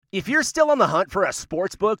If you're still on the hunt for a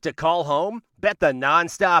sports book to call home, bet the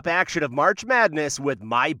nonstop action of March Madness with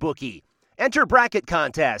MyBookie. Enter bracket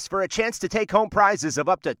contests for a chance to take home prizes of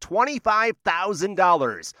up to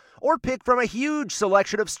 $25,000, or pick from a huge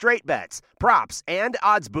selection of straight bets, props, and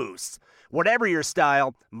odds boosts. Whatever your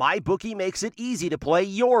style, MyBookie makes it easy to play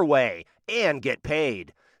your way and get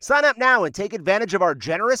paid. Sign up now and take advantage of our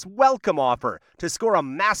generous welcome offer to score a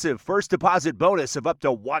massive first deposit bonus of up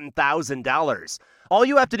to $1,000. All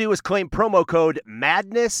you have to do is claim promo code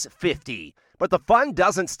MADNESS50. But the fun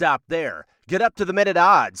doesn't stop there. Get up-to-the-minute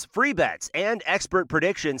odds, free bets, and expert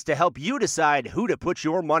predictions to help you decide who to put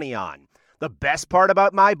your money on. The best part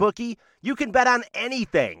about MyBookie? You can bet on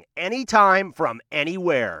anything, anytime, from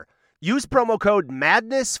anywhere. Use promo code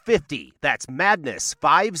MADNESS50, that's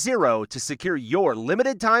MADNESS50, to secure your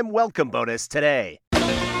limited-time welcome bonus today.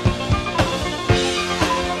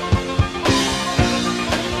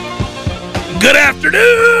 Good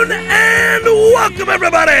afternoon and welcome,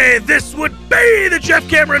 everybody. This would be the Jeff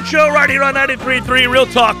Cameron Show right here on 93.3 Real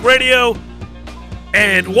Talk Radio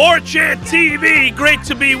and War Chant TV. Great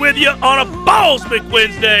to be with you on a Ballsmick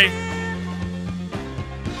Wednesday.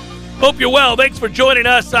 Hope you're well. Thanks for joining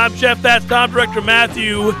us. I'm Jeff. That's Tom. Director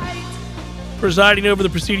Matthew presiding over the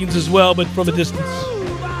proceedings as well, but from a distance.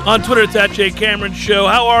 On Twitter, it's at J Cameron Show.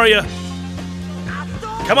 How are you?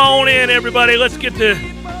 Come on in, everybody. Let's get to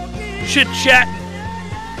chit-chatting.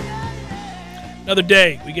 Another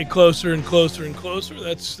day. We get closer and closer and closer.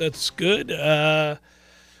 That's good.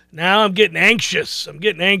 Now I'm getting anxious.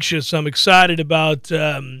 I'm excited about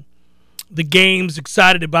the games,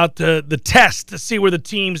 excited about the test to see where the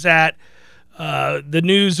team's at. The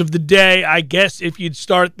news of the day, I guess if you'd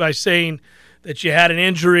start by saying that you had an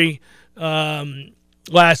injury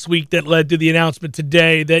last week that led to the announcement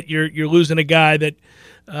today that you're losing a guy that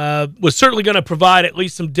was certainly going to provide at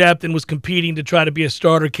least some depth and was competing to try to be a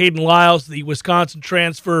starter. Kayden Lyles, the Wisconsin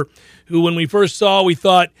transfer, who when we first saw, we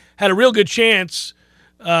thought had a real good chance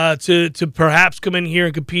to perhaps come in here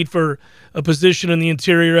and compete for a position in the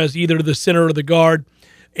interior as either the center or the guard,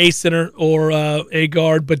 a center or a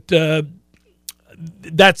guard, but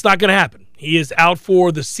that's not going to happen. He is out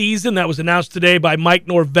for the season. That was announced today by Mike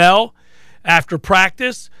Norvell after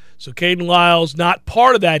practice. So Kayden Lyles not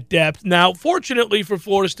part of that depth. Now, fortunately for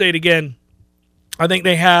Florida State, again, I think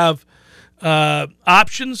they have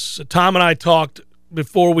options. Tom and I talked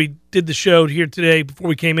before we did the show here today. Before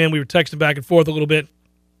we came in, we were texting back and forth a little bit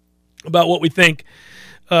about what we think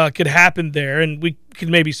could happen there, and we could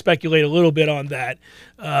maybe speculate a little bit on that.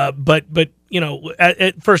 But you know,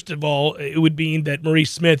 first of all, it would mean that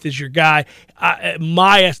Maurice Smith is your guy.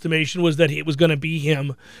 My estimation was that it was going to be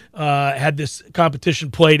him had this competition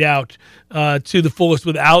played out to the fullest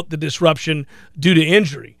without the disruption due to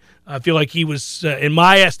injury. I feel like he was, in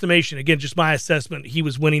my estimation, again, just my assessment, he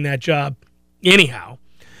was winning that job anyhow.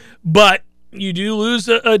 But you do lose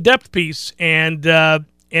a depth piece, and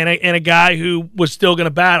a guy who was still going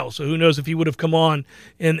to battle. So who knows if he would have come on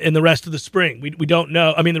in the rest of the spring. We don't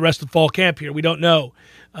know. I mean, the rest of fall camp here, we don't know.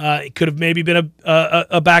 It could have maybe been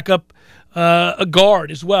a backup, a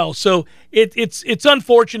guard as well. So it's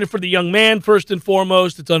unfortunate for the young man, first and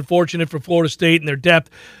foremost. It's unfortunate for Florida State and their depth.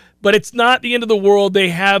 But it's not the end of the world. They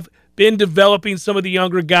have been developing some of the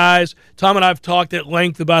younger guys. Tom and I have talked at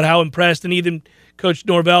length about how impressed, and even Coach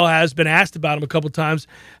Norvell has been asked about him a couple times,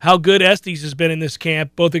 how good Estes has been in this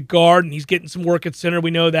camp, both at guard, and he's getting some work at center. We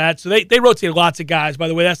know that. So they rotate lots of guys. By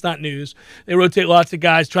the way, that's not news. They rotate lots of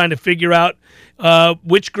guys trying to figure out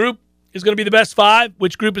which group is going to be the best five,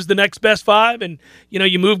 which group is the next best five. And, you know,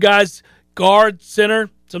 you move guys guard, center.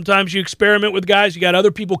 Sometimes you experiment with guys. You got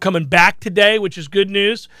other people coming back today, which is good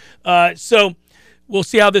news. So we'll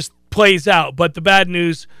see how this plays out. But the bad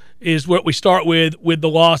news is what we start with the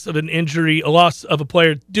loss of an injury, a loss of a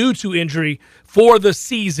player due to injury for the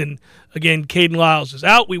season. Again, Kayden Lyles is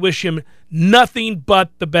out. We wish him nothing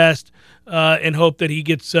but the best and hope that he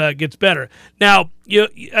gets better. Now,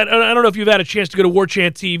 I don't know if you've had a chance to go to War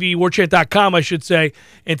Chant TV, warchant.com, I should say,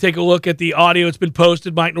 and take a look at the audio. It's been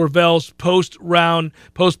posted, Mike Norvell's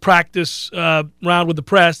post-practice round with the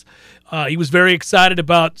press. He was very excited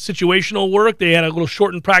about situational work. They had a little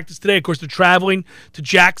shortened practice today. Of course, they're traveling to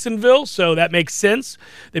Jacksonville, so that makes sense.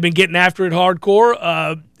 They've been getting after it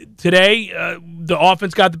hardcore. Today, the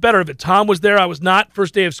offense got the better of it. Tom was there. I was not.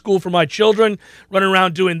 First day of school for my children, running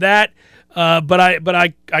around doing that. But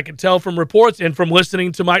I can tell from reports and from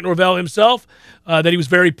listening to Mike Norvell himself that he was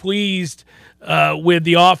very pleased with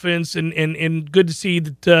the offense and good to see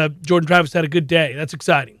that Jordan Travis had a good day. That's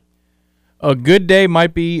exciting. A good day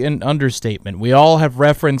might be an understatement. We all have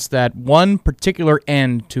referenced that one particular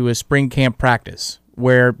end to a spring camp practice.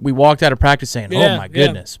 where we walked out of practice saying, oh, my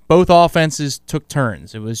goodness. Yeah. Both offenses took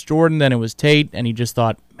turns. It was Jordan, then it was Tate, and he just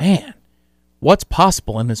thought, man, what's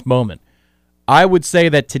possible in this moment? I would say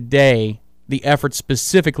that today the effort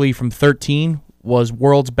specifically from 13 was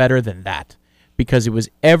worlds better than that because it was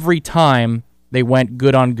every time they went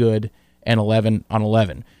good on good and 11 on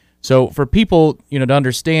 11. So for people, to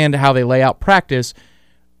understand how they lay out practice,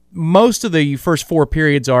 most of the first 4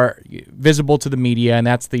 periods are visible to the media, and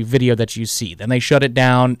that's the video that you see. Then they shut it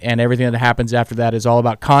down, and everything that happens after that is all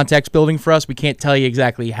about context building for us. We can't tell you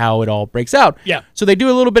exactly how it all breaks out. Yeah. So they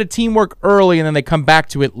do a little bit of teamwork early, and then they come back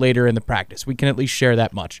to it later in the practice. We can at least share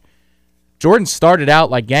that much. Jordan started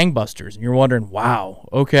out like gangbusters, and you're wondering, wow,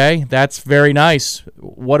 okay, that's very nice.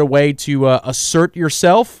 What a way to assert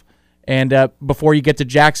yourself, and before you get to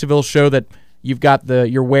Jacksonville, show that you've got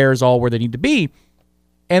your wares all where they need to be.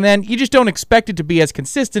 And then you just don't expect it to be as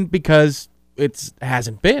consistent because it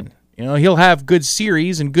hasn't been. He'll have good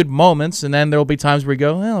series and good moments, and then there'll be times where you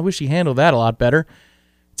go, well, I wish he handled that a lot better.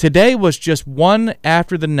 Today was just one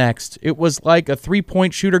after the next. It was like a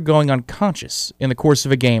three-point shooter going unconscious in the course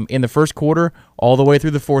of a game in the first quarter all the way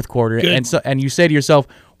through the fourth quarter. And you say to yourself,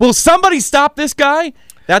 will somebody stop this guy?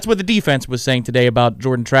 That's what the defense was saying today about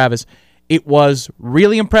Jordan Travis. It was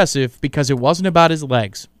really impressive because it wasn't about his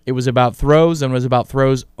legs. It was about throws, and it was about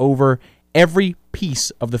throws over every piece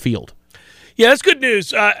of the field. Yeah, that's good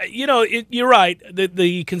news. You're right.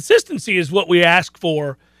 The consistency is what we ask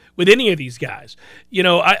for with any of these guys.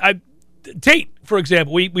 Tate, for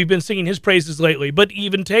example, we've been singing his praises lately, but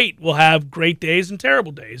even Tate will have great days and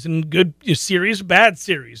terrible days, and good series, bad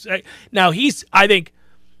series. Now I think,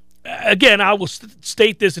 again, I will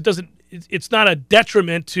state this. It's not a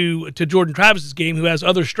detriment to Jordan Travis's game, who has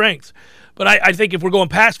other strengths. But I think if we're going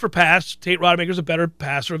pass for pass, Tate Rodemaker's a better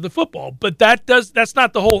passer of the football. But that's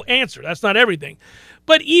not the whole answer. That's not everything.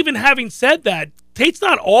 But even having said that, Tate's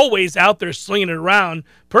not always out there slinging it around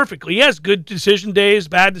perfectly. He has good decision days,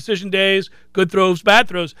 bad decision days, good throws, bad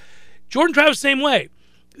throws. Jordan Travis, same way.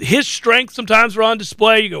 His strengths sometimes are on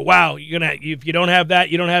display. You go, wow, if you don't have that,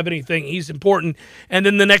 you don't have anything. He's important. And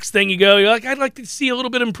then the next thing you're like, I'd like to see a little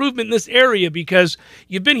bit of improvement in this area because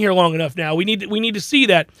you've been here long enough now. We need to see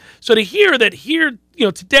that. So to hear that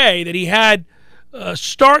today that he had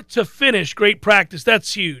start to finish great practice,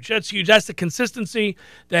 that's huge. That's huge. That's the consistency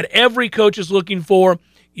that every coach is looking for.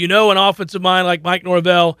 An offensive mind like Mike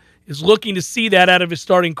Norvell is looking to see that out of his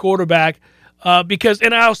starting quarterback. Because,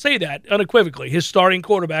 and I'll say that unequivocally, his starting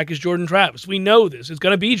quarterback is Jordan Travis. We know this. It's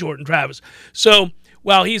going to be Jordan Travis. So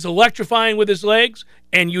while he's electrifying with his legs,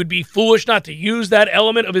 and you'd be foolish not to use that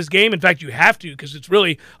element of his game, in fact, you have to because it's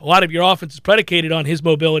really a lot of your offense is predicated on his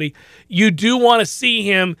mobility, you do want to see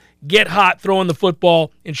him get hot throwing the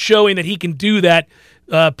football and showing that he can do that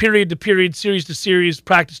period to period, series to series,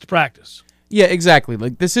 practice to practice. Yeah, exactly.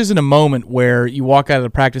 Like, this isn't a moment where you walk out of the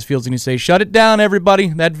practice fields and you say, shut it down, everybody.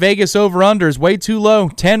 That Vegas over-under is way too low.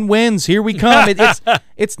 10 wins. Here we come.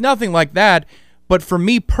 It's nothing like that. But for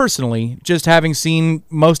me personally, just having seen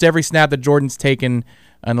most every snap that Jordan's taken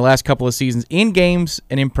in the last couple of seasons, in games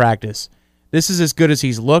and in practice, this is as good as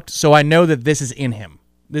he's looked, so I know that this is in him.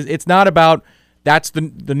 It's not about, that's the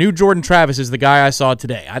new Jordan Travis is the guy I saw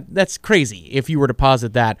today. That's crazy if you were to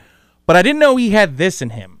posit that. But I didn't know he had this in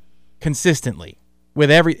him. Consistently with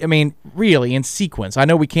really in sequence. I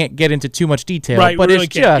know we can't get into too much detail, right, but really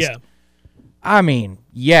it's just,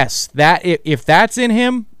 yes, that if that's in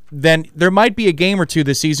him, then there might be a game or two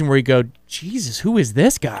this season where you go, Jesus, who is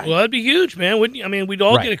this guy? Well, that'd be huge, man. Wouldn't you? I mean, we'd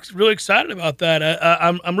all get really excited about that.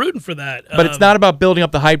 I'm rooting for that. But it's not about building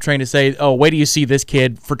up the hype train to say, oh, wait till you see this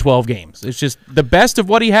kid for 12 games. It's just the best of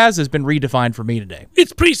what he has been redefined for me today.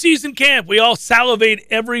 It's preseason camp. We all salivate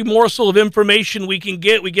every morsel of information we can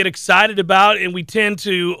get. We get excited about, and we tend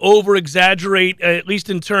to over-exaggerate, at least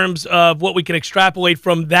in terms of what we can extrapolate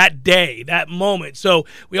from that day, that moment. So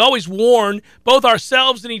we always warn both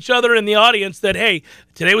ourselves and each other and the audience that, hey,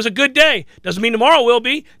 today was a good day. Doesn't mean tomorrow will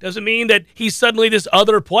be. Doesn't mean that he's suddenly this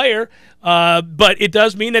other player. But it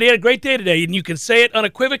does mean that he had a great day today. And you can say it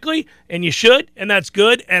unequivocally, and you should, and that's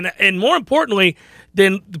good. And more importantly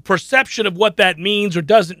than the perception of what that means or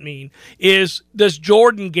doesn't mean is, does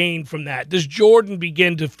Jordan gain from that? Does Jordan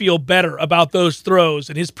begin to feel better about those throws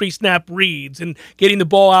and his pre-snap reads and getting the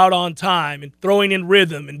ball out on time and throwing in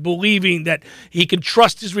rhythm and believing that he can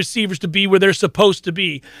trust his receivers to be where they're supposed to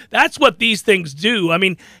be? That's what these things do. I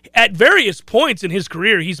mean, at various points in his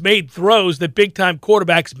career, he's made throws that big-time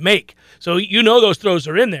quarterbacks make. So those throws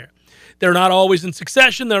are in there. They're not always in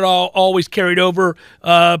succession. They're always carried over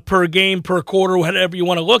per game, per quarter, whatever you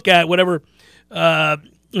want to look at, whatever, how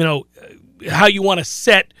you want to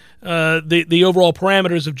set the overall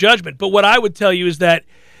parameters of judgment. But what I would tell you is that,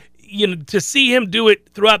 to see him do it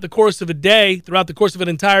throughout the course of a day, throughout the course of an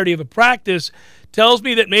entirety of a practice, tells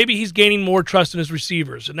me that maybe he's gaining more trust in his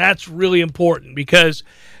receivers. And that's really important because,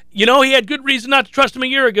 he had good reason not to trust them a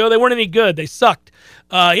year ago. They weren't any good. They sucked.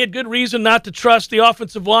 He had good reason not to trust the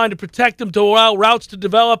offensive line to protect them, to allow routes to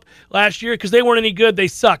develop last year because they weren't any good. They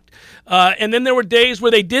sucked. And then there were days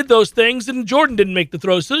where they did those things and Jordan didn't make the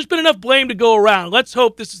throws. So there's been enough blame to go around. Let's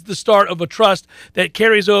hope this is the start of a trust that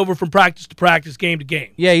carries over from practice to practice, game to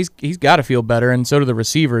game. Yeah, he's got to feel better, and so do the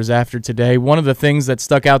receivers after today. One of the things that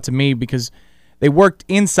stuck out to me because they worked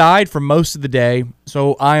inside for most of the day,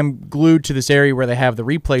 so I'm glued to this area where they have the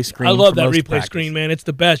replay screen. I love that replay screen, man. It's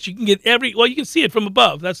the best. You can get you can see it from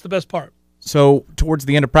above. That's the best part. So towards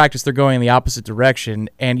the end of practice, they're going in the opposite direction,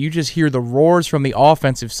 and you just hear the roars from the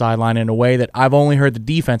offensive sideline in a way that I've only heard the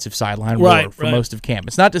defensive sideline roar for most of camp.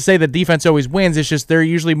 It's not to say that defense always wins. It's just they're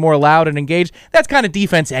usually more loud and engaged. That's kind of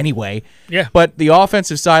defense anyway. Yeah. But the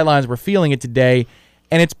offensive sidelines were feeling it today,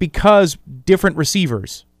 and it's because different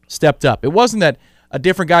receivers stepped up. It wasn't that a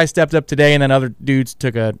different guy stepped up today and then other dudes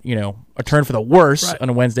took a turn for the worse on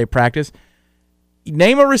a Wednesday practice.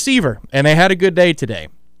 Name a receiver, and they had a good day today.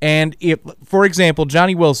 And if, for example,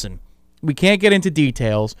 Johnny Wilson, we can't get into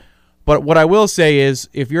details, but what I will say is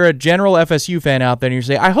if you're a general FSU fan out there and you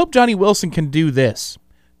say, I hope Johnny Wilson can do this.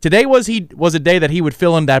 Today was a day that he would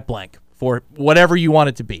fill in that blank for whatever you want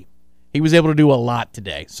it to be. He was able to do a lot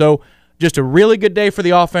today. So just a really good day for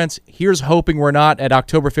the offense. Here's hoping we're not at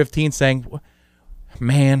October 15th saying,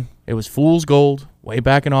 man, it was fool's gold way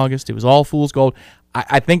back in August. It was all fool's gold.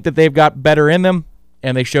 I think that they've got better in them,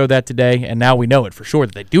 and they showed that today, and now we know it for sure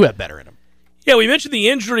that they do have better in them. Yeah, we mentioned the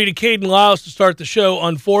injury to Kayden Lyles to start the show,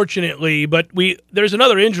 unfortunately, but there's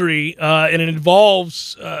another injury, and it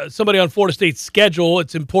involves somebody on Florida State's schedule.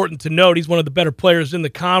 It's important to note he's one of the better players in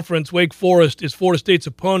the conference. Wake Forest is Florida State's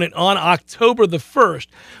opponent on October the 1st.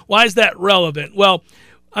 Why is that relevant? Well,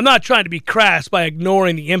 I'm not trying to be crass by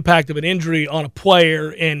ignoring the impact of an injury on a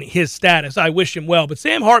player and his status. I wish him well. But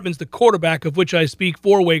Sam Hartman's the quarterback of which I speak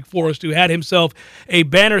for Wake Forest, who had himself a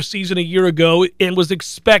banner season a year ago and was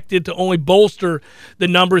expected to only bolster the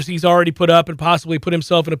numbers he's already put up and possibly put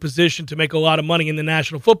himself in a position to make a lot of money in the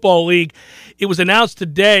National Football League. It was announced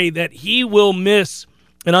today that he will miss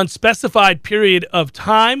an unspecified period of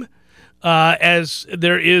time as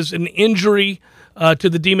there is an injury to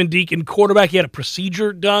the Demon Deacon quarterback. He had a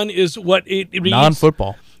procedure done, is what it reads.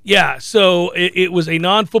 Non-football. Yeah, so it was a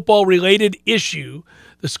non-football related issue,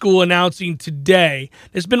 the school announcing today.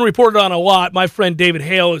 It's been reported on a lot. My friend David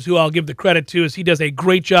Hale is who I'll give the credit to, as he does a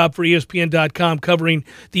great job for ESPN.com covering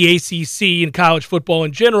the ACC and college football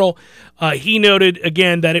in general. He noted,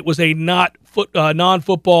 again, that it was a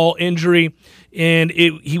non-football injury, and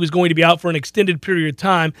he was going to be out for an extended period of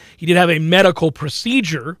time. He did have a medical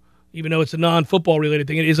procedure. Even though it's a non-football related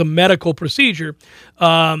thing, it is a medical procedure.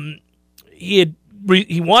 He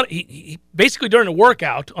basically during a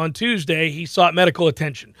workout on Tuesday, he sought medical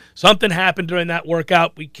attention. Something happened during that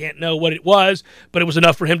workout. We can't know what it was, but it was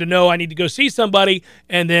enough for him to know I need to go see somebody,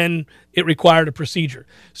 and then it required a procedure.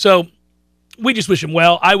 So we just wish him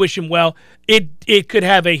well. I wish him well. It could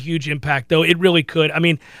have a huge impact, though. It really could. I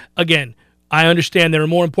mean, again, I understand there are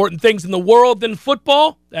more important things in the world than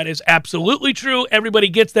football. That is absolutely true. Everybody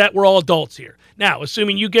gets that. We're all adults here. Now,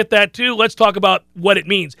 assuming you get that too, let's talk about what it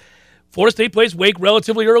means. Florida State plays Wake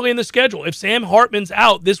relatively early in the schedule. If Sam Hartman's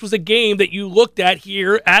out, this was a game that you looked at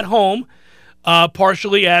here at home,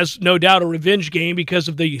 partially as no doubt a revenge game because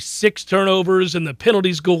of the 6 turnovers and the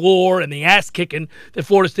penalties galore and the ass kicking that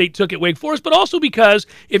Florida State took at Wake Forest, but also because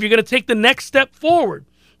if you're going to take the next step forward,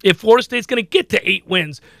 if Florida State's going to get to 8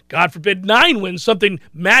 wins, God forbid 9 wins, something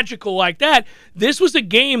magical like that, this was a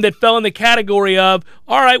game that fell in the category of,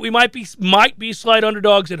 all right, we might be slight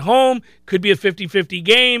underdogs at home, could be a 50-50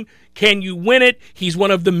 game. Can you win it? He's one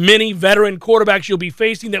of the many veteran quarterbacks you'll be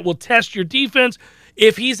facing that will test your defense.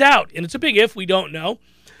 If he's out, and it's a big if, we don't know,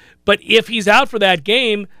 but if he's out for that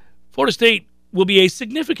game, Florida State will be a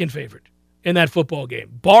significant favorite in that football game,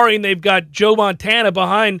 barring they've got Joe Montana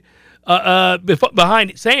behind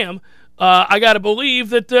Sam. I got to believe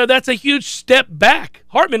that that's a huge step back.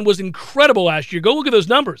 Hartman was incredible last year. Go look at those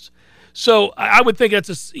numbers. So I would think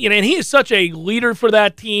that's and he is such a leader for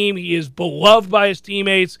that team. He is beloved by his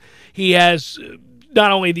teammates. He has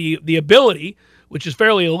not only the ability, which is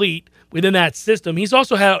fairly elite within that system, he's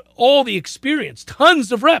also had all the experience,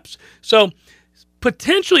 tons of reps. So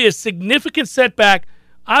potentially a significant setback.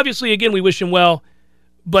 Obviously, again, we wish him well.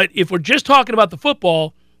 But if we're just talking about the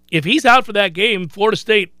football, if he's out for that game, Florida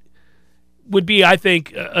State, would be, I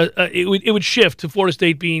think, it would shift to Florida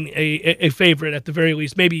State being a favorite at the very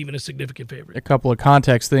least, maybe even a significant favorite. A couple of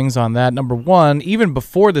context things on that. Number one, even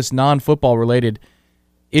before this non-football related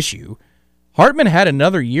issue, Hartman had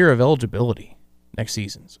another year of eligibility next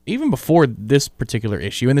season, even before this particular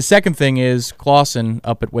issue. And the second thing is Clawson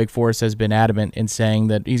up at Wake Forest has been adamant in saying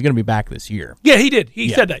that he's going to be back this year. Yeah, he did. He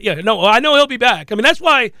said that. Yeah, no, I know he'll be back. I mean, that's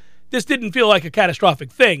why this didn't feel like a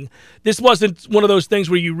catastrophic thing. This wasn't one of those things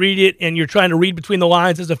where you read it and you're trying to read between the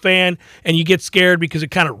lines as a fan and you get scared because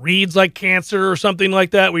it kind of reads like cancer or something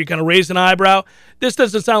like that, where you kind of raise an eyebrow. This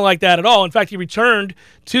doesn't sound like that at all. In fact, he returned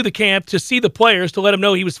to the camp to see the players to let them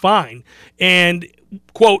know he was fine. And,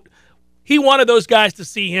 quote, he wanted those guys to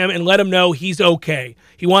see him and let him know he's okay.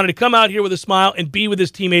 He wanted to come out here with a smile and be with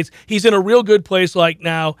his teammates. He's in a real good place like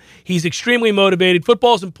now. He's extremely motivated.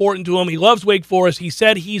 Football's important to him. He loves Wake Forest. He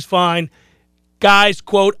said he's fine. Guys,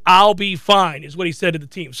 quote, I'll be fine, is what he said to the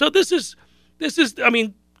team. So this is. I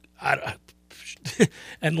mean,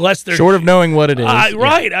 unless they're short of knowing what it is.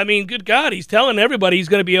 Right. I mean, good God, he's telling everybody he's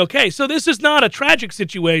going to be okay. So this is not a tragic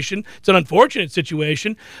situation. It's an unfortunate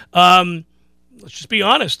situation. Let's just be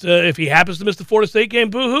honest. If he happens to miss the Florida State game,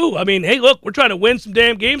 boo-hoo. I mean, hey, look, we're trying to win some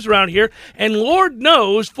damn games around here, and Lord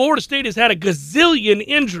knows Florida State has had a gazillion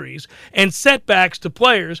injuries and setbacks to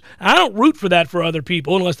players. I don't root for that for other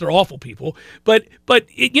people unless they're awful people, but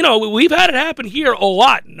we've had it happen here a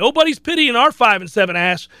lot. Nobody's pitying our 5-7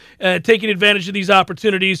 ass taking advantage of these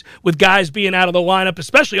opportunities with guys being out of the lineup,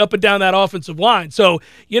 especially up and down that offensive line. So,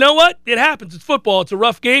 you know what? It happens. It's football. It's a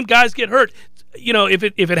rough game. Guys get hurt.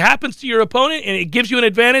 If it happens to your opponent and it gives you an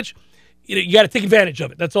advantage, you got to take advantage of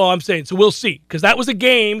it. That's all I'm saying. So we'll see, because that was a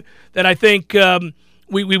game that I think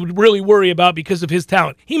we would really worry about because of his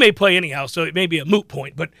talent. He may play anyhow, so it may be a moot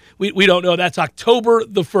point, but we don't know. That's October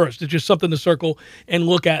the 1st. It's just something to circle and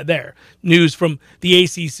look at there. News from the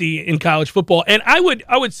ACC in college football. And I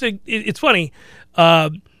would say it's funny.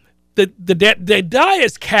 The die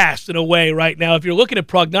is cast in a way right now. If you're looking at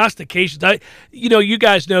prognostications, you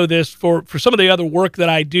guys know this for some of the other work that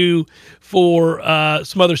I do for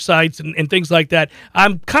some other sites and things like that.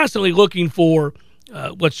 I'm constantly looking for,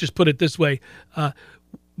 let's just put it this way,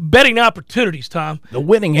 betting opportunities, Tom. The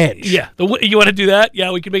winning edge. Yeah. You want to do that?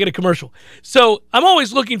 Yeah, we can make it a commercial. So I'm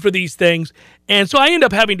always looking for these things. And so I end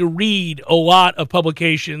up having to read a lot of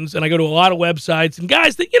publications, and I go to a lot of websites. And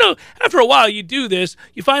guys that, after a while you do this,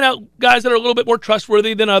 you find out guys that are a little bit more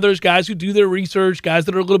trustworthy than others, guys who do their research, guys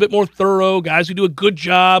that are a little bit more thorough, guys who do a good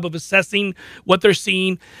job of assessing what they're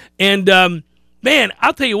seeing. And, man,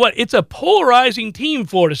 I'll tell you what, it's a polarizing team,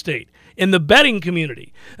 Florida State, in the betting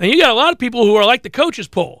community. And you got a lot of people who are like the coaches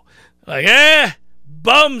poll. Like,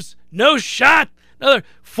 bums, no shot. Another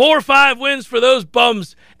 4 or 5 wins for those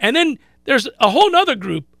bums. And then there's a whole nother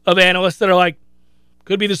group of analysts that are like,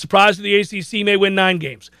 could be the surprise of the ACC, may win 9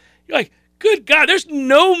 games. You're like, good God, there's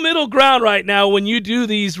no middle ground right now when you do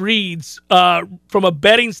these reads from a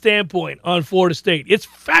betting standpoint on Florida State. It's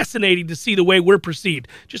fascinating to see the way we're perceived.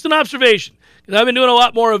 Just an observation. Because I've been doing a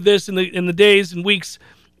lot more of this in the days and weeks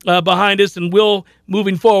behind us, and will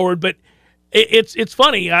moving forward. But it's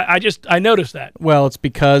funny. I noticed that. Well, it's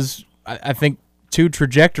because I think 2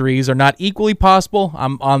 trajectories are not equally possible.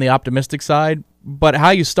 I'm on the optimistic side, but how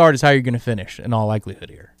you start is how you're going to finish in all likelihood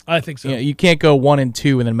here. I think so. You can't go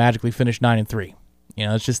 1-2 and then magically finish 9-3.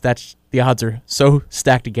 It's just that's the odds are so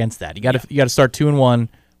stacked against that. You got to start 2-1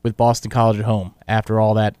 with Boston College at home after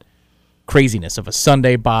all that craziness of a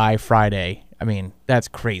Sunday bye Friday. I mean, that's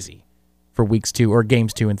crazy for weeks 2 or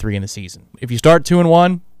games 2 and 3 in the season. If you start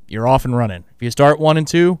 2-1, you're off and running. If you start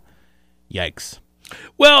 1-2, yikes.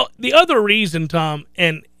 Well, the other reason, Tom,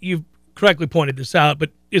 and you've correctly pointed this out,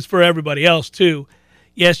 but it's for everybody else too.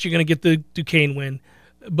 Yes, you're going to get the Duquesne win,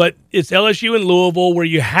 but it's LSU and Louisville where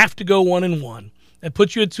you have to go 1-1. That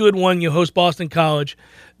puts you at 2-1. You host Boston College.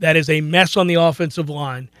 That is a mess on the offensive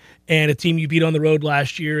line, and a team you beat on the road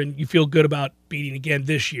last year, and you feel good about beating again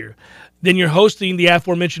this year. Then you're hosting the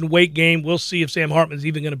aforementioned Wake game. We'll see if Sam Hartman's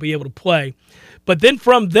even going to be able to play. But then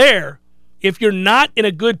from there, if you're not in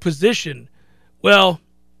a good position, well,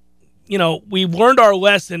 we've learned our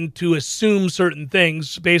lesson to assume certain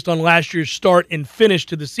things based on last year's start and finish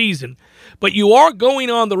to the season. But you are going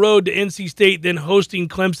on the road to NC State, then hosting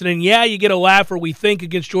Clemson. And, yeah, you get a laugher, we think,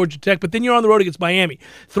 against Georgia Tech. But then you're on the road against Miami.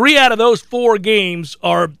 3 out of those 4 games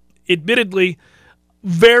are admittedly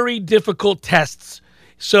very difficult tests.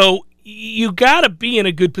 So you got to be in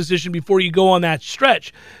a good position before you go on that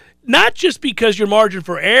stretch. Not just because your margin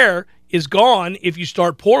for error is gone if you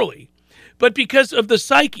start poorly, but because of the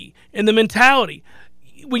psyche and the mentality.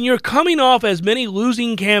 when you're coming off as many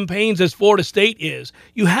losing campaigns as Florida State is,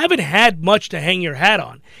 you haven't had much to hang your hat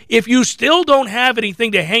on. If you still don't have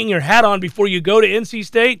anything to hang your hat on before you go to NC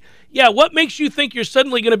State, yeah, what makes you think you're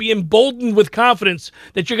suddenly going to be emboldened with confidence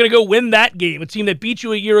that you're going to go win that game? A team that beat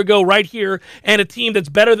you a year ago right here, and a team that's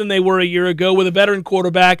better than they were a year ago with a veteran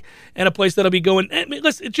quarterback and a place that'll be going. I mean,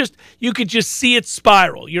 listen, you could just see it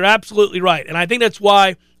spiral. You're absolutely right. And I think that's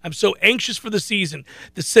why I'm so anxious for the season.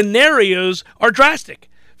 The scenarios are drastic.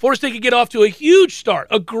 Florida State could get off to a huge start,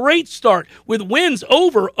 a great start, with wins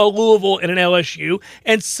over a Louisville and an LSU,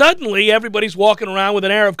 and suddenly everybody's walking around with an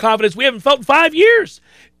air of confidence we haven't felt in 5 years.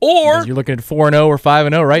 Or because you're looking at 4-0 or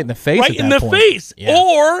 5-0 right in the face. Right in the face. Yeah.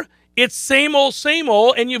 Or it's same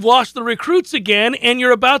old, and you've lost the recruits again, and you're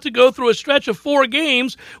about to go through a stretch of 4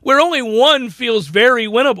 games where only one feels very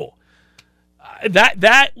winnable.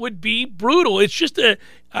 That would be brutal. It's just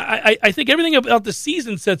I think everything about the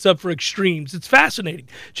season sets up for extremes. It's fascinating.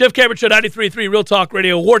 Jeff Cameron Show, 93.3 Real Talk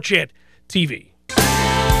Radio, War Chant TV.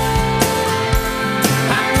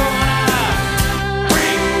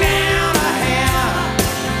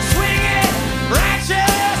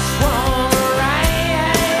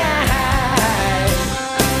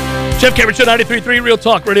 Jeff Cameron Show, 93.3 Real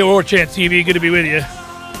Talk Radio, War Chant TV. Good to be with you.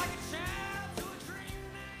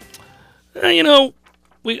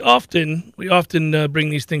 We often bring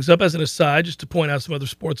these things up as an aside, just to point out some other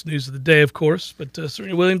sports news of the day, of course. But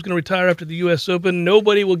Serena Williams going to retire after the U.S. Open.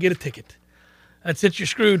 Nobody will get a ticket. That's it. You're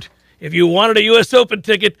screwed. If you wanted a U.S. Open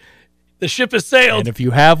ticket, the ship has sailed. And if you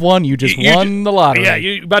have one, you just won the lottery. Yeah,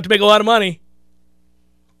 you're about to make a lot of money.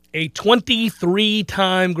 A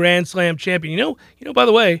 23-time Grand Slam champion. You know. By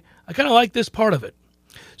the way, I kind of like this part of it.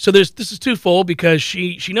 So this is twofold because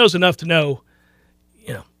she knows enough to know,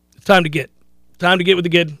 it's time to get with the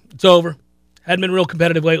kid. It's over. Hadn't been real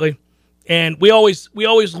competitive lately. And we always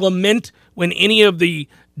lament when any of the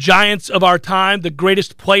giants of our time, the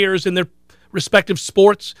greatest players in their respective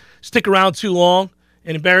sports, stick around too long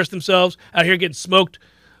and embarrass themselves out here getting smoked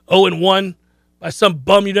 0-1 by some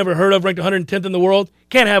bum you never heard of, ranked 110th in the world.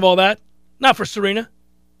 Can't have all that. Not for Serena.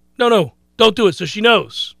 No, don't do it. So she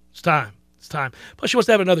knows. It's time. Plus she wants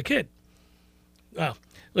to have another kid. Well,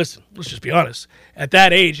 listen, let's just be honest. At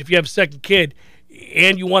that age, if you have a second kid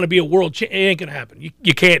and you want to be a world champ, it ain't going to happen.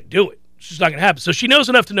 You can't do it. It's just not going to happen. So she knows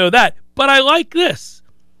enough to know that. But I like this.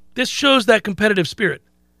 This shows that competitive spirit.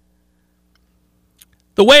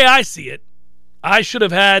 The way I see it, I should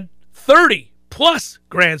have had 30-plus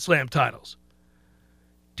Grand Slam titles,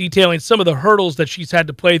 detailing some of the hurdles that she's had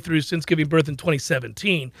to play through since giving birth in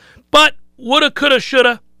 2017. But woulda, coulda,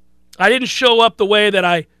 shoulda. I didn't show up the way that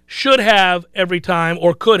I should have every time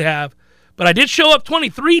or could have, but I did show up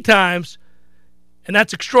 23 times, and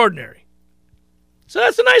that's extraordinary. So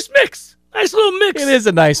that's a nice mix. Nice little mix. It is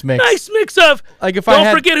a nice mix. Nice mix of, like if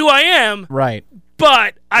don't forget who I am. Right.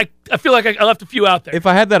 But I feel like I left a few out there. If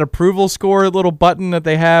I had that approval score little button that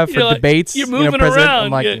they have for debates, you're moving around.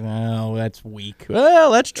 I'm like, no, that's weak.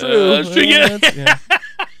 Well, that's true. That's true. Yeah.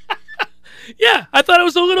 Yeah, I thought it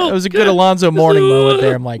was a little. It was a good Alonzo Mourning moment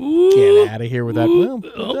there. I'm like, get out of here with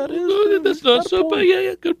that. That's not so bad.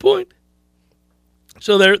 Yeah, good point.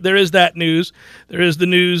 So there is that news. There is the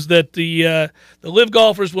news that the LIV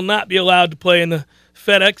golfers will not be allowed to play in the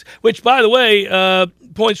FedEx, which, by the way,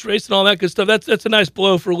 points race and all that good stuff. That's a nice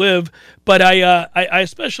blow for LIV. But I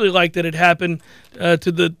especially like that it happened to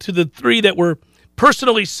the three that were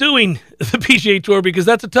personally suing the PGA Tour, because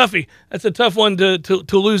that's a toughie. That's a tough one to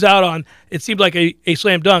lose out on. It seemed like a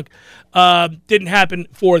slam dunk. Didn't happen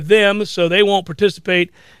for them, so they won't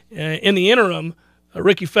participate. In the interim,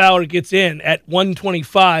 Ricky Fowler gets in at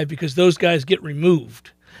 125 because those guys get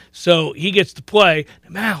removed. So he gets to play.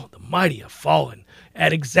 Now the mighty have fallen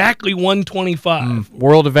at exactly 125.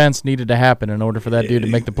 World events needed to happen in order for that dude to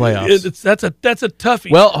make the playoffs. That's a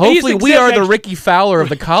toughie. Well, hopefully we are the Ricky Fowler of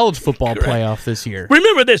the college football playoff this year.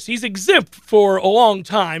 Remember this, he's exempt for a long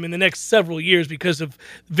time in the next several years because of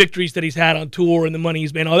victories that he's had on tour and the money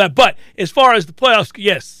he's made and all that. But as far as the playoffs,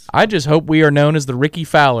 yes. I just hope we are known as the Ricky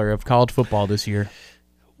Fowler of college football this year.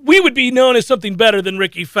 We would be known as something better than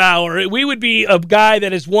Ricky Fowler. We would be a guy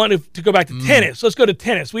that has won, to go back to tennis. Let's go to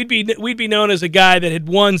tennis. We'd be known as a guy that had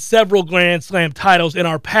won several Grand Slam titles in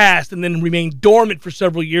our past and then remained dormant for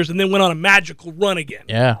several years and then went on a magical run again.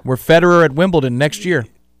 Yeah, we're Federer at Wimbledon next year.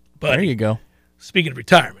 But there you go. Speaking of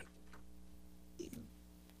retirement,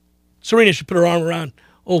 Serena should put her arm around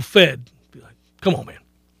old Fed. Be like, come on, man.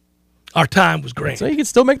 Our time was great. So you can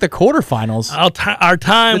still make the quarterfinals. Our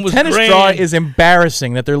time was great. The tennis draw is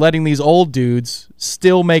embarrassing that they're letting these old dudes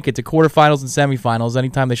still make it to quarterfinals and semifinals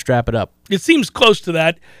anytime they strap it up. It seems close to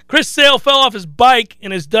that. Chris Sale fell off his bike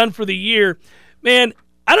and is done for the year. Man,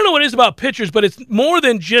 I don't know what it is about pitchers, but it's more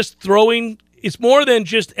than just throwing. It's more than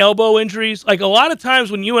just elbow injuries. Like a lot of times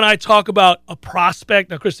when you and I talk about a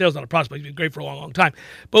prospect, now Chris Sale's not a prospect, he's been great for a long, long time.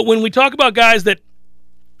 But when we talk about guys that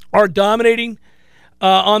are dominating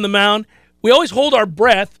on the mound, we always hold our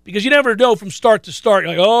breath because you never know from start to start.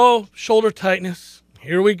 You're like, oh, shoulder tightness,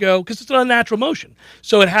 here we go, because it's an unnatural motion.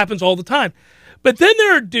 So it happens all the time. But then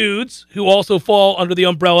there are dudes who also fall under the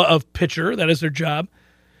umbrella of pitcher, that is their job,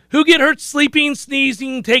 who get hurt sleeping,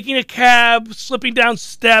 sneezing, taking a cab, slipping down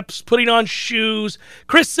steps, putting on shoes.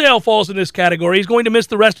 Chris Sale falls in this category. He's going to miss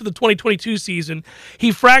the rest of the 2022 season.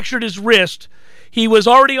 He fractured his wrist. He was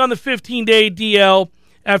already on the 15-day DL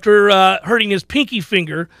after hurting his pinky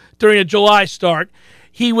finger during a July start.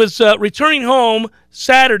 He was returning home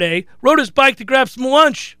Saturday, rode his bike to grab some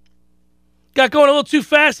lunch. Got going a little too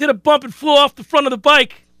fast, hit a bump, and flew off the front of the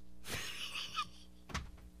bike.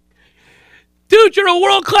 Dude, you're a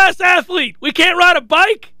world-class athlete. We can't ride a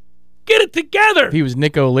bike? Get it together. If he was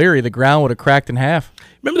Nick O'Leary, the ground would have cracked in half.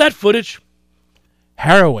 Remember that footage?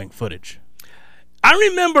 Harrowing footage. I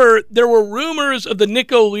remember there were rumors of the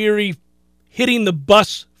Nick O'Leary hitting the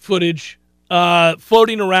bus footage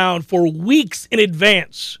floating around for weeks in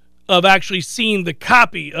advance of actually seeing the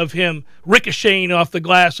copy of him ricocheting off the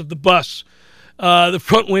glass of the bus, the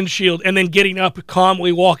front windshield, and then getting up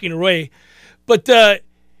calmly walking away. But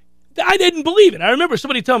I didn't believe it. I remember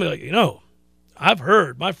somebody telling me, like, I've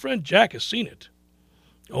heard. My friend Jack has seen it.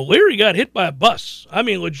 O'Leary got hit by a bus. I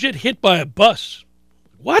mean, legit hit by a bus.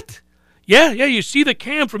 What? Yeah, you see the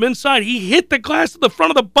cam from inside. He hit the glass of the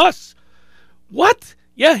front of the bus. What?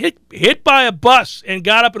 Yeah, hit by a bus and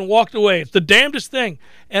got up and walked away. It's the damnedest thing.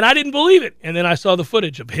 And I didn't believe it. And then I saw the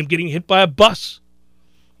footage of him getting hit by a bus.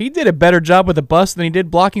 He did a better job with the bus than he did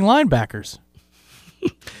blocking linebackers.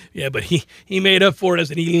 Yeah, but he made up for it as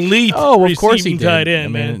an elite of course he did. Tight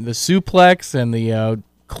end, man. The suplex and the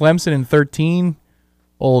Clemson in 13,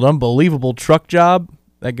 old unbelievable truck job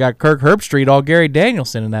that got Kirk Herbstreit all Gary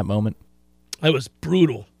Danielson in that moment. That was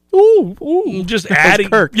brutal. Ooh. Just adding,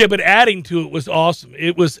 Kirk. Yeah, but adding to it was awesome.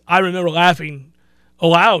 I remember laughing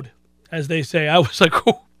aloud, as they say. I was like,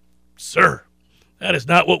 oh, sir, that is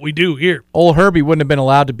not what we do here. Old Herbie wouldn't have been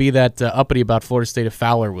allowed to be that uppity about Florida State if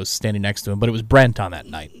Fowler was standing next to him, but it was Brent on that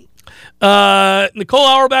night. Nicole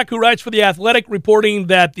Auerbach, who writes for The Athletic, reporting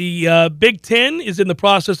that the Big Ten is in the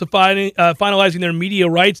process of finalizing their media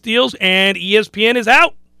rights deals, and ESPN is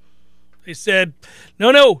out. They said,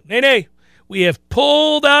 nay. We have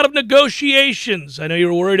pulled out of negotiations. I know you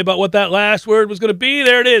were worried about what that last word was going to be.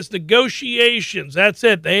 There it is, negotiations. That's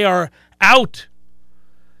it. They are out.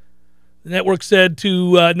 The network said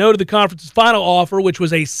to no to the conference's final offer, which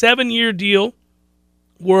was a 7-year deal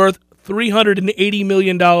worth $380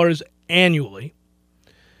 million annually.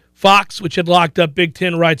 Fox, which had locked up Big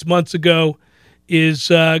Ten rights months ago, is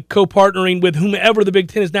co-partnering with whomever the Big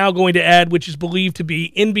Ten is now going to add, which is believed to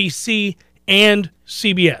be NBC and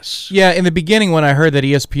CBS. Yeah, in the beginning when I heard that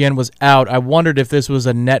ESPN was out, I wondered if this was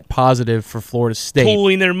a net positive for Florida State.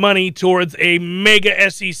 Pulling their money towards a mega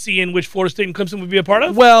SEC in which Florida State and Clemson would be a part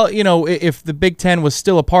of? Well, if the Big Ten was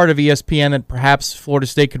still a part of ESPN, then perhaps Florida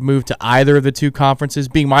State could move to either of the two conferences.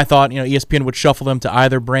 Being my thought, ESPN would shuffle them to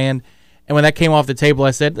either brand. And when that came off the table,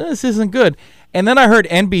 I said, this isn't good. And then I heard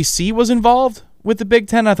NBC was involved with the Big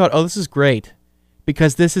Ten. I thought, this is great.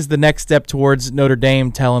 Because this is the next step towards Notre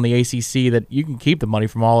Dame telling the ACC that you can keep the money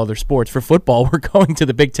from all other sports. For football, we're going to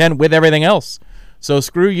the Big Ten with everything else. So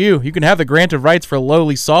screw you. You can have the grant of rights for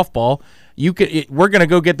lowly softball. We're going to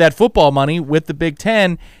go get that football money with the Big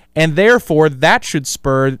Ten, and therefore that should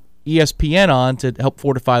spur ESPN on to help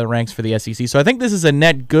fortify the ranks for the SEC. So I think this is a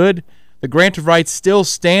net good. The grant of rights still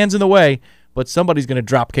stands in the way, but somebody's going to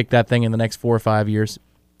drop kick that thing in the next 4 or 5 years.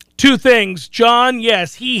 Two things. John,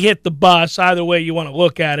 yes, he hit the bus. Either way you want to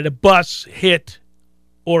look at it. A bus hit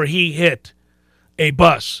or he hit a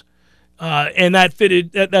bus. And that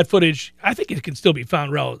footage, I think it can still be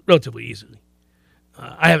found relatively easily.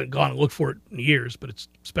 I haven't gone and looked for it in years, but it's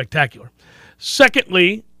spectacular.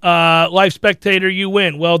 Secondly, Live Spectator, you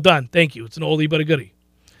win. Well done. Thank you. It's an oldie but a goodie.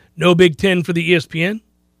 No Big Ten for the ESPN.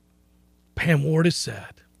 Pam Ward is sad.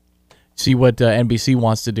 See what NBC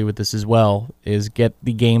wants to do with this as well is get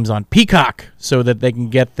the games on Peacock so that they can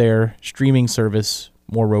get their streaming service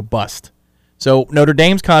more robust. So Notre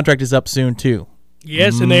Dame's contract is up soon too.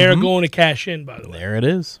 Yes, and they are going to cash in, by the way. There it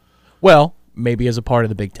is. Well, maybe as a part of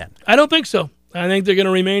the Big Ten. I don't think so. I think they're going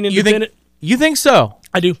to remain independent. You think so?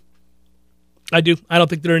 I do. I don't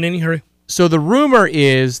think they're in any hurry. So the rumor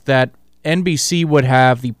is that NBC would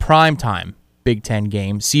have the prime time Big Ten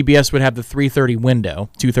game. CBS would have the 3:30 window,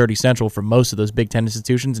 2:30 Central for most of those Big Ten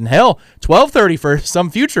institutions, and hell, 12:30 for some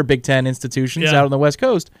future Big Ten institutions out on the West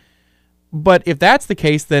Coast. But if that's the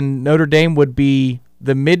case, then Notre Dame would be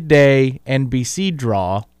the midday NBC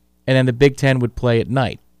draw, and then the Big Ten would play at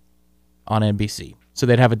night on NBC. So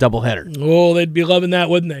they'd have a doubleheader. Oh, they'd be loving that,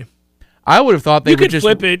 wouldn't they? I would have thought they would just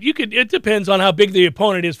flip it. It depends on how big the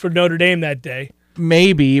opponent is for Notre Dame that day.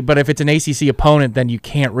 Maybe, but if it's an ACC opponent, then you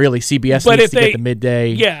can't really. CBS needs to get the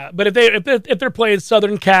midday. Yeah, but if they're playing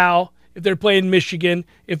Southern Cal, if they're playing Michigan,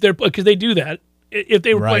 because they do that. If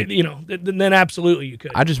they were playing, then absolutely you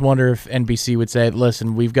could. I just wonder if NBC would say,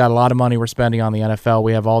 "Listen, we've got a lot of money we're spending on the NFL.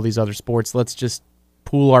 We have all these other sports. Let's just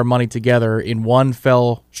pool our money together in one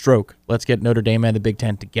fell stroke. Let's get Notre Dame and the Big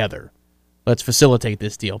Ten together. Let's facilitate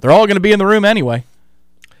this deal. They're all going to be in the room anyway."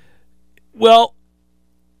 Well,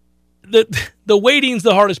 the waiting's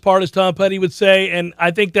the hardest part, as Tom Petty would say, and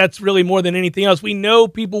I think that's really more than anything else. We know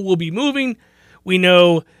people will be moving. We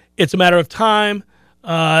know it's a matter of time,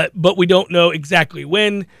 but we don't know exactly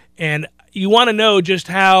when. And you want to know just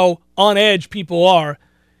how on edge people are.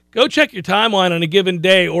 Go check your timeline on a given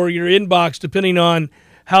day or your inbox, depending on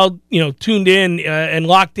how tuned in and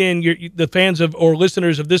locked in the fans of or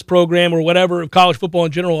listeners of this program or whatever of college football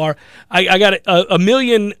in general are. I got a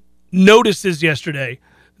million notices yesterday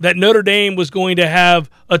that Notre Dame was going to have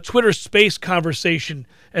a Twitter Space conversation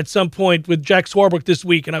at some point with Jack Swarbrick this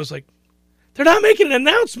week, and I was like, they're not making an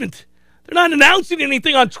announcement. They're not announcing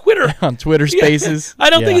anything on Twitter. On Twitter Spaces. I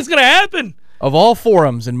don't think it's going to happen. Of all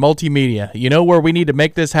forums and multimedia, you know where we need to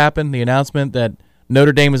make this happen? The announcement that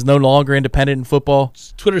Notre Dame is no longer independent in football?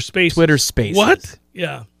 Twitter Spaces. Twitter Spaces. What?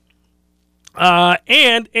 Yeah.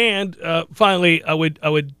 And finally, I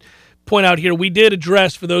would point out here, we did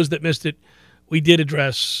address, for those that missed it, we did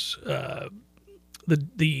address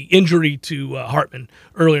the injury to Hartman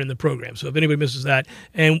earlier in the program. So if anybody misses that,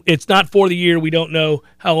 and it's not for the year, we don't know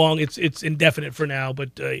how long. It's indefinite for now,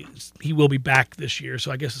 but he will be back this year.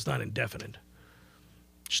 So I guess it's not indefinite.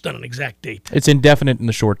 Just not an exact date. It's indefinite in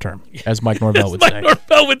the short term, as Mike Norvell would say. Mike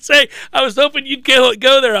Norvell would say. I was hoping you'd go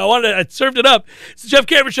there. I served it up. It's the Jeff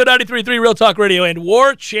Cameron Show, 93.3 Real Talk Radio and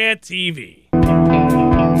War Chant TV.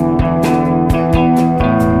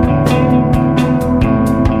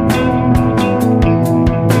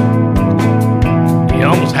 You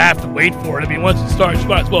almost have to wait for it. I mean, once it starts, you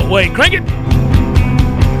might as well wait. Crank it.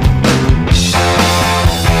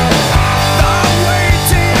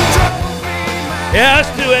 Yeah, us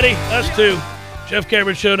too, Eddie. Us too. Jeff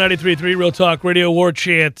Cameron Show, 93.3 Real Talk Radio, War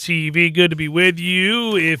Chant TV. Good to be with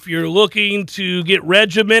you. If you're looking to get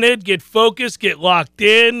regimented, get focused, get locked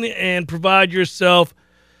in, and provide yourself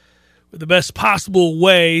with the best possible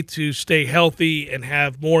way to stay healthy and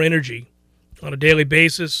have more energy on a daily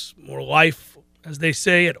basis, more life, as they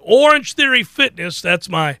say, at Orange Theory Fitness, that's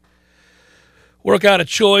my workout of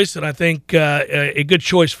choice, and I think a good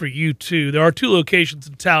choice for you, too. There are two locations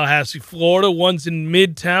in Tallahassee, Florida. One's in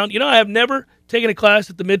Midtown. I have never taken a class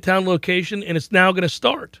at the Midtown location, and it's now going to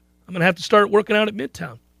start. I'm going to have to start working out at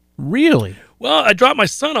Midtown. Really? Well, I drop my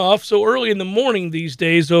son off so early in the morning these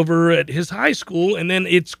days over at his high school, and then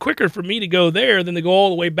it's quicker for me to go there than to go all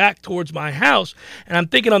the way back towards my house. And I'm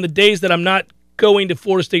thinking on the days that I'm not going to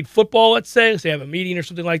Florida State football, let's say I have a meeting or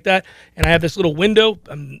something like that, and I have this little window,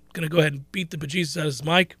 I'm going to go ahead and beat the bejesus out of his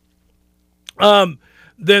mic, then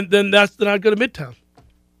I'd go to Midtown.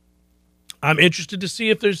 I'm interested to see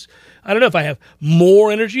if there's, I don't know if I have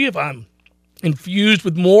more energy, if I'm infused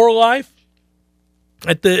with more life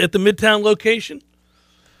at the Midtown location.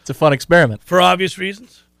 It's a fun experiment. For obvious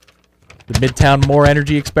reasons. The Midtown More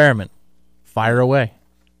Energy experiment. Fire away.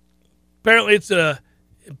 Apparently it's a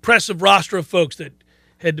impressive roster of folks that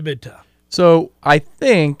head to Midtown. So I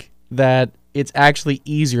think that it's actually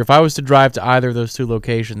easier, if I was to drive to either of those two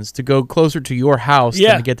locations, to go closer to your house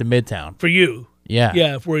than to get to Midtown. For you. Yeah.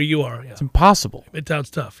 Yeah, for where you are. Yeah. It's impossible. Midtown's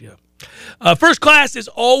tough, yeah. First class is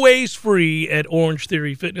always free at Orange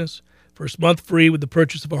Theory Fitness. First month free with the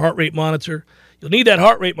purchase of a heart rate monitor. You'll need that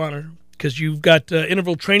heart rate monitor because you've got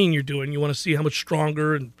interval training you're doing. You want to see how much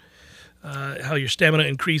stronger and how your stamina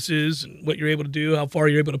increases and what you're able to do, how far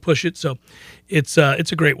you're able to push it. So it's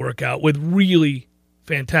a great workout with really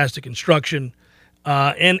fantastic instruction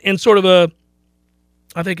and sort of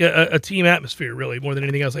a team atmosphere, really, more than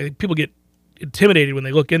anything else. I think people get intimidated when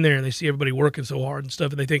they look in there and they see everybody working so hard and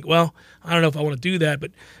stuff, and they think, well, I don't know if I want to do that.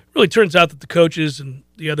 But it really turns out that the coaches and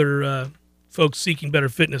the other folks seeking better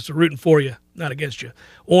fitness are rooting for you, not against you.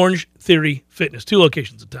 Orange Theory Fitness, 2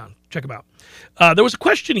 locations in town. Check them out. There was a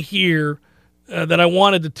question here that I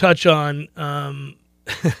wanted to touch on, and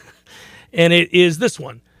it is this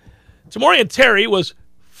one. Tamorian Terry was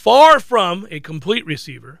far from a complete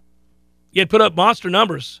receiver, yet put up monster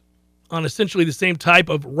numbers on essentially the same type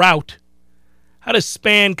of route. How does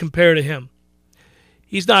Spann compare to him?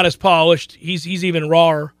 He's not as polished. He's even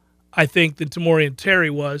rawer, I think, than Tamorrion Terry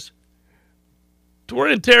was.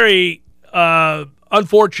 Tamorrion Terry,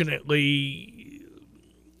 unfortunately,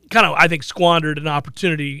 kind of, I think, squandered an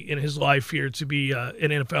opportunity in his life here to be an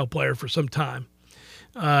NFL player for some time.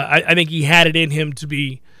 I think he had it in him to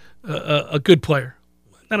be a good player.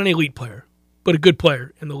 Not an elite player, but a good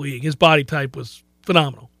player in the league. His body type was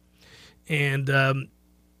phenomenal. And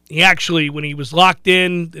he actually, when he was locked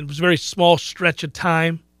in, it was a very small stretch of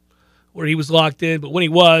time where he was locked in, but when he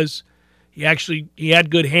had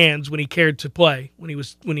good hands when he cared to play, when he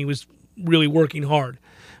was really working hard.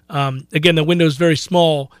 Again, the window is very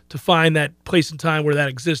small to find that place and time where that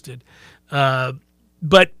existed.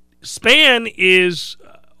 But Spann is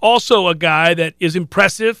also a guy that is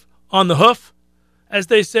impressive on the hoof, as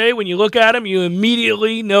they say. When you look at him, you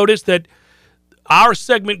immediately notice that our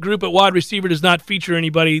segment group at wide receiver does not feature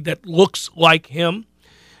anybody that looks like him.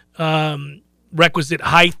 Requisite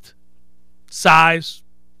height, size,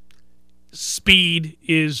 speed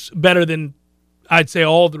is better than, I'd say,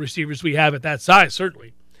 all the receivers we have at that size,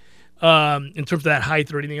 certainly, in terms of that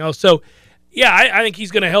height or anything else. So, yeah, I think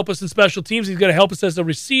he's going to help us in special teams. He's going to help us as a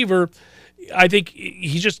receiver. I think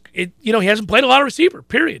he hasn't played a lot of receiver,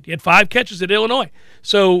 period. He had 5 catches at Illinois.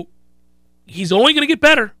 So he's only going to get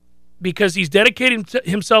better because he's dedicated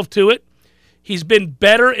himself to it. He's been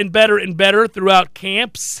better and better and better throughout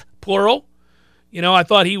camps, plural. I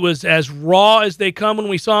thought he was as raw as they come when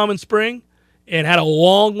we saw him in spring and had a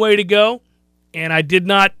long way to go. And I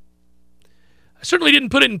certainly didn't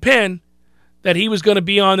put it in pen that he was going to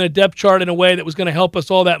be on the depth chart in a way that was going to help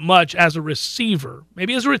us all that much as a receiver.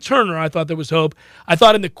 Maybe as a returner, I thought there was hope. I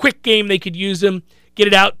thought in the quick game they could use him, get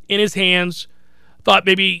it out in his hands. Thought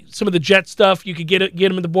maybe some of the jet stuff, you could get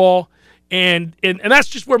him the ball. And that's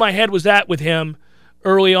just where my head was at with him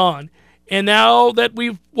early on. And now that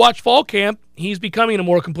we've watched fall camp, he's becoming a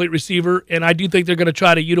more complete receiver, and I do think they're going to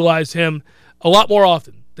try to utilize him a lot more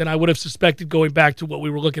often than I would have suspected going back to what we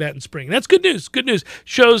were looking at in spring. And that's good news. Good news.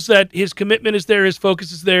 Shows that his commitment is there, his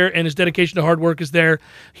focus is there, and his dedication to hard work is there.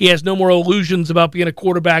 He has no more illusions about being a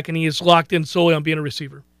quarterback, and he is locked in solely on being a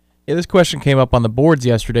receiver. Yeah, this question came up on the boards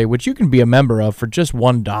yesterday, which you can be a member of for just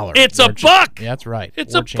 $1. It's a buck! Yeah, that's right.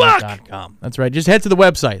 It's a buck! That's right. Just head to the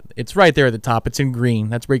website. It's right there at the top. It's in green.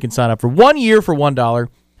 That's where you can sign up for 1 year for $1.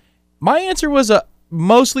 My answer was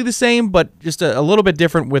mostly the same, but just a little bit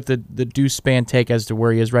different with the Deuce Spann take as to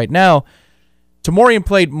where he is right now. Tamorrion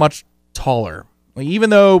played much taller.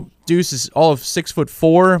 Even though Deuce is all of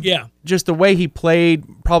 6'4", yeah, just the way he played,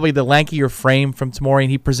 probably the lankier frame from Tamorrion,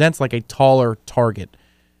 he presents like a taller target.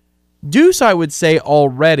 Deuce, I would say,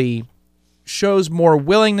 already shows more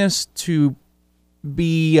willingness to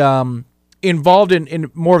be involved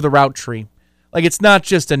in more of the route tree. Like, it's not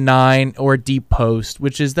just a 9 or a deep post,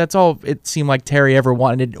 that's all it seemed like Terry ever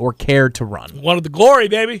wanted or cared to run. Wanted the glory,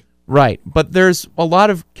 baby. Right, but there's a lot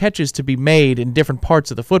of catches to be made in different parts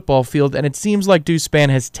of the football field, and it seems like Deuce Spann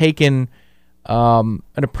has taken an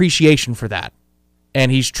appreciation for that. And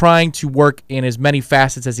he's trying to work in as many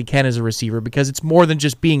facets as he can as a receiver because it's more than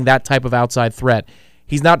just being that type of outside threat.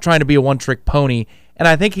 He's not trying to be a one-trick pony, and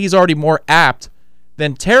I think he's already more apt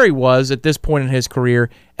than Terry was at this point in his career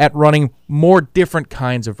at running more different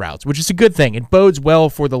kinds of routes, which is a good thing. It bodes well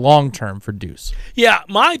for the long term for Deuce. Yeah,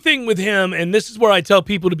 my thing with him, and this is where I tell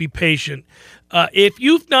people to be patient, if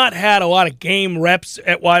you've not had a lot of game reps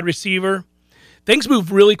at wide receiver, things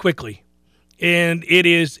move really quickly. And it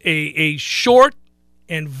is a short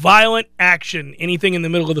and violent action, anything in the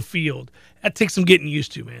middle of the field. That takes some getting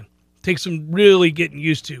used to, man. Takes some really getting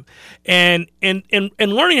used to. And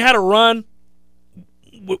learning how to run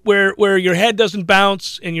where your head doesn't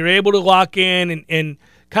bounce and you're able to lock in and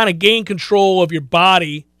kind of gain control of your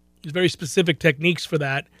body. There's very specific techniques for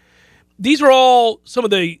that. These are all some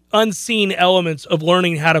of the unseen elements of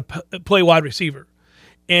learning how to play wide receiver.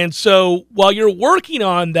 And so while you're working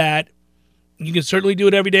on that, you can certainly do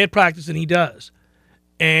it every day at practice, and he does.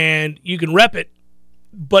 And you can rep it,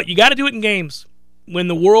 but you got to do it in games when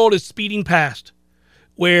the world is speeding past,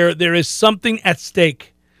 where there is something at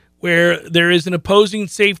stake, where there is an opposing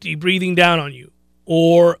safety breathing down on you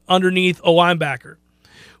or underneath a linebacker,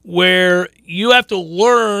 where you have to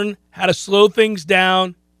learn how to slow things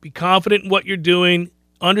down, be confident in what you're doing,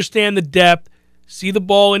 understand the depth, see the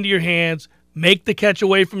ball into your hands, make the catch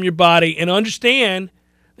away from your body, and understand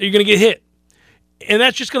that you're going to get hit. And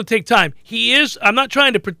that's just going to take time. I'm not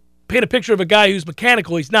trying to paint a picture of a guy who's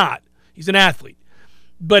mechanical. He's not. He's an athlete.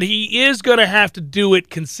 But he is going to have to do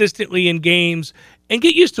it consistently in games and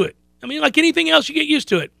get used to it. I mean, like anything else, you get used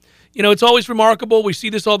to it. It's always remarkable. We see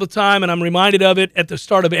this all the time, and I'm reminded of it at the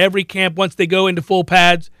start of every camp once they go into full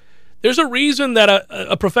pads. There's a reason that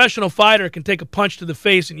a professional fighter can take a punch to the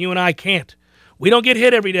face and you and I can't. We don't get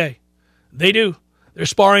hit every day. They do. They're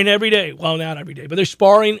sparring every day. Well, not every day, but they're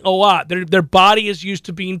sparring a lot. Their body is used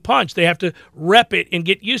to being punched. They have to rep it and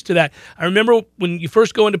get used to that. I remember when you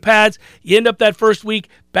first go into pads, you end up that first week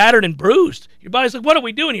battered and bruised. Your body's like, what are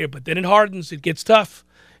we doing here? But then it hardens. It gets tough.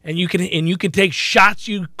 And you can take shots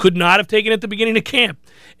you could not have taken at the beginning of camp.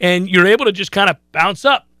 And you're able to just kind of bounce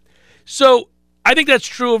up. So I think that's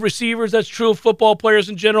true of receivers. That's true of football players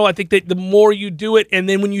in general. I think that the more you do it, and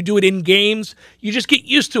then when you do it in games, you just get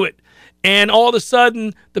used to it. And all of a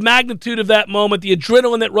sudden, the magnitude of that moment, the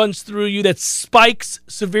adrenaline that runs through you, that spikes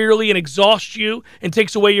severely and exhausts you and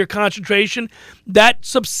takes away your concentration, that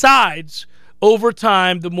subsides over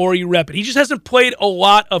time the more you rep it. He just hasn't played a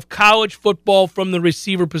lot of college football from the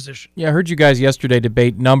receiver position. Yeah, I heard you guys yesterday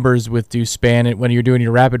debate numbers with Deuce Spann when you're doing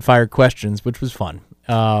your rapid-fire questions, which was fun.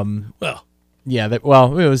 Yeah, it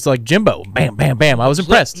was like Jimbo. Bam, bam, bam. I was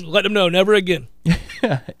impressed. Let him know, never again.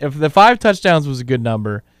 If the 5 touchdowns was a good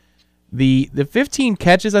number, the 15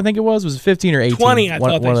 catches, I think it was 15 or 18? 20, I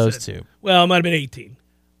thought one they of those said. two. Well, it might have been 18.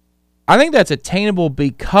 I think that's attainable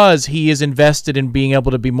because he is invested in being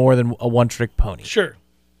able to be more than a one-trick pony. Sure.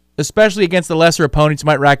 Especially against the lesser opponents, you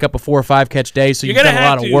might rack up a 4 or 5 catch day, so you've done a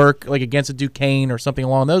lot of work, like against a Duquesne or something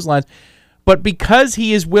along those lines. But because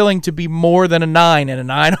he is willing to be more than a 9 and a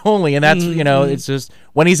 9 only, and that's, it's just,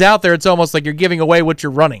 when he's out there, it's almost like you're giving away what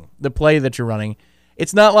you're running, the play that you're running.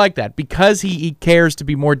 It's not like that. Because he cares to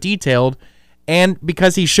be more detailed, and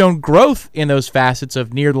because he's shown growth in those facets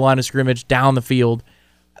of near the line of scrimmage, down the field,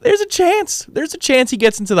 there's a chance. There's a chance he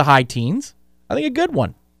gets into the high teens. I think a good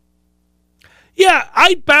one. Yeah,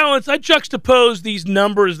 I juxtapose these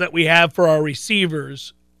numbers that we have for our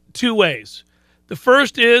receivers 2 ways. The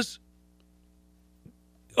first is,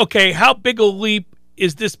 okay, how big a leap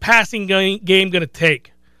is this passing game going to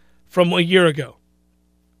take from a year ago?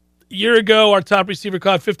 A year ago, our top receiver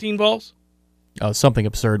caught 15 balls. Oh, something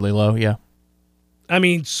absurdly low, yeah. I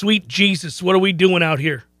mean, sweet Jesus, what are we doing out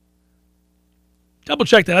here? Double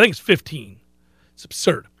check that. I think it's 15. It's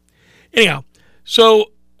absurd. Anyhow,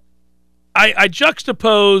 so I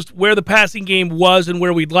juxtaposed where the passing game was and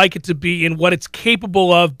where we'd like it to be and what it's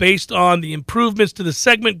capable of based on the improvements to the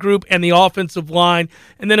segment group and the offensive line,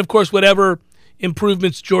 and then, of course, whatever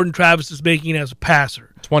improvements Jordan Travis is making as a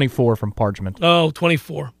passer. 24 from Parchment. Oh,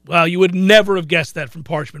 24. Wow, you would never have guessed that from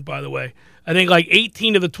Parchment, by the way. I think like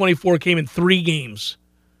 18 of the 24 came in 3 games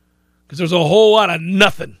because there's a whole lot of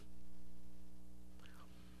nothing.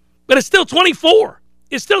 But it's still 24.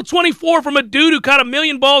 It's still 24 from a dude who caught 1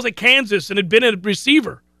 million balls at Kansas and had been a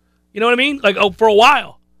receiver. You know what I mean? Like, for a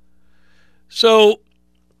while. So,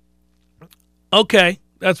 okay,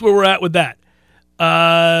 that's where we're at with that.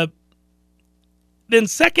 Then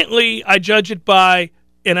secondly, I judge it by,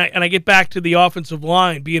 and I get back to the offensive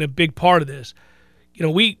line being a big part of this.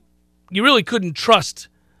 You really couldn't trust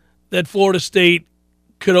that Florida State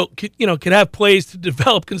could have plays to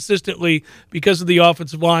develop consistently because of the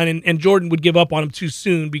offensive line, and Jordan would give up on him too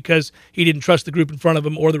soon because he didn't trust the group in front of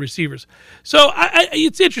him or the receivers. So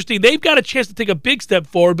it's interesting. They've got a chance to take a big step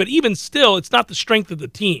forward, but even still, it's not the strength of the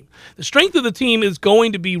team. The strength of the team is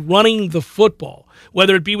going to be running the football,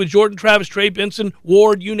 whether it be with Jordan Travis, Trey Benson,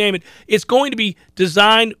 Ward, you name it. It's going to be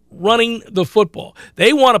designed running the football.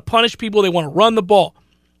 They want to punish people. They want to run the ball.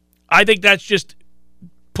 I think that's just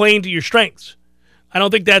playing to your strengths. I don't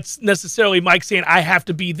think that's necessarily Mike saying, I have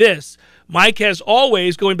to be this. Mike has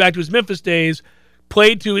always, going back to his Memphis days,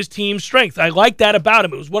 played to his team's strength. I like that about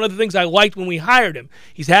him. It was one of the things I liked when we hired him.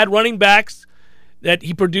 He's had running backs that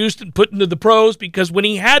he produced and put into the pros because when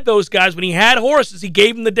he had those guys, when he had horses, he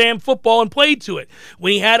gave them the damn football and played to it.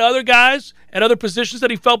 When he had other guys at other positions that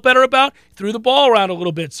he felt better about, he threw the ball around a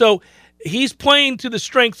little bit. So he's playing to the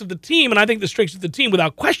strengths of the team, and I think the strengths of the team,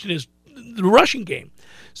 without question, is the rushing game.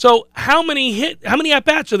 So how many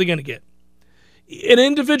at-bats are they going to get? An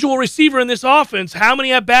individual receiver in this offense, how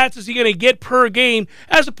many at-bats is he going to get per game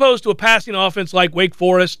as opposed to a passing offense like Wake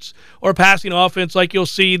Forest's or a passing offense like you'll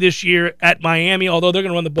see this year at Miami, although they're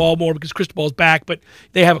going to run the ball more because Cristobal's back, but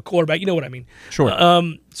they have a quarterback. You know what I mean? Sure.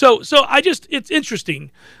 So it's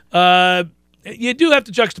interesting. You do have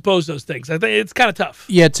to juxtapose those things. I think it's kind of tough.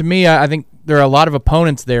 Yeah, to me, I think there are a lot of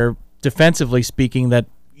opponents there, defensively speaking, that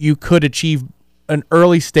you could achieve an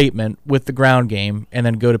early statement with the ground game and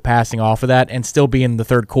then go to passing off of that and still be in the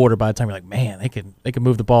third quarter by the time you're like, man, they can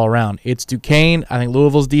move the ball around. It's Duquesne. I think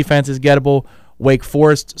Louisville's defense is gettable. Wake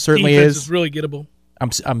Forest certainly defense is really gettable.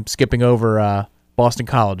 I'm skipping over Boston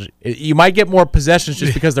College. You might get more possessions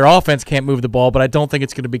just because their offense can't move the ball, but I don't think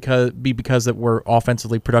it's going to be because that we're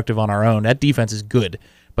offensively productive on our own. That defense is good,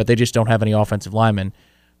 but they just don't have any offensive linemen.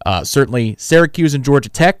 Certainly Syracuse and Georgia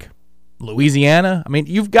Tech, Louisiana. I mean,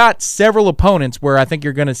 you've got several opponents where I think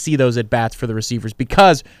you're going to see those at-bats for the receivers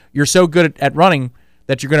because you're so good at running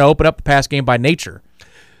that you're going to open up the pass game by nature.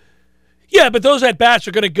 Yeah, but those at-bats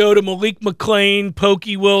are going to go to Malik McClain,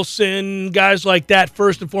 Pokey Wilson, guys like that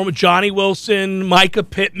first and foremost, Johnny Wilson, Micah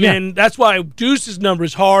Pittman. Yeah. That's why Deuce's number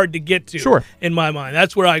is hard to get to in my mind.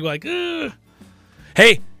 That's where I go like,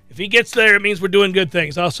 hey, if he gets there, it means we're doing good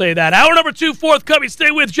things. I'll say that. Hour number 2 forthcoming.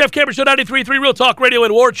 Stay with Jeff Cameron, Show 93.3 Real Talk Radio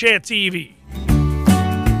and War Chant TV.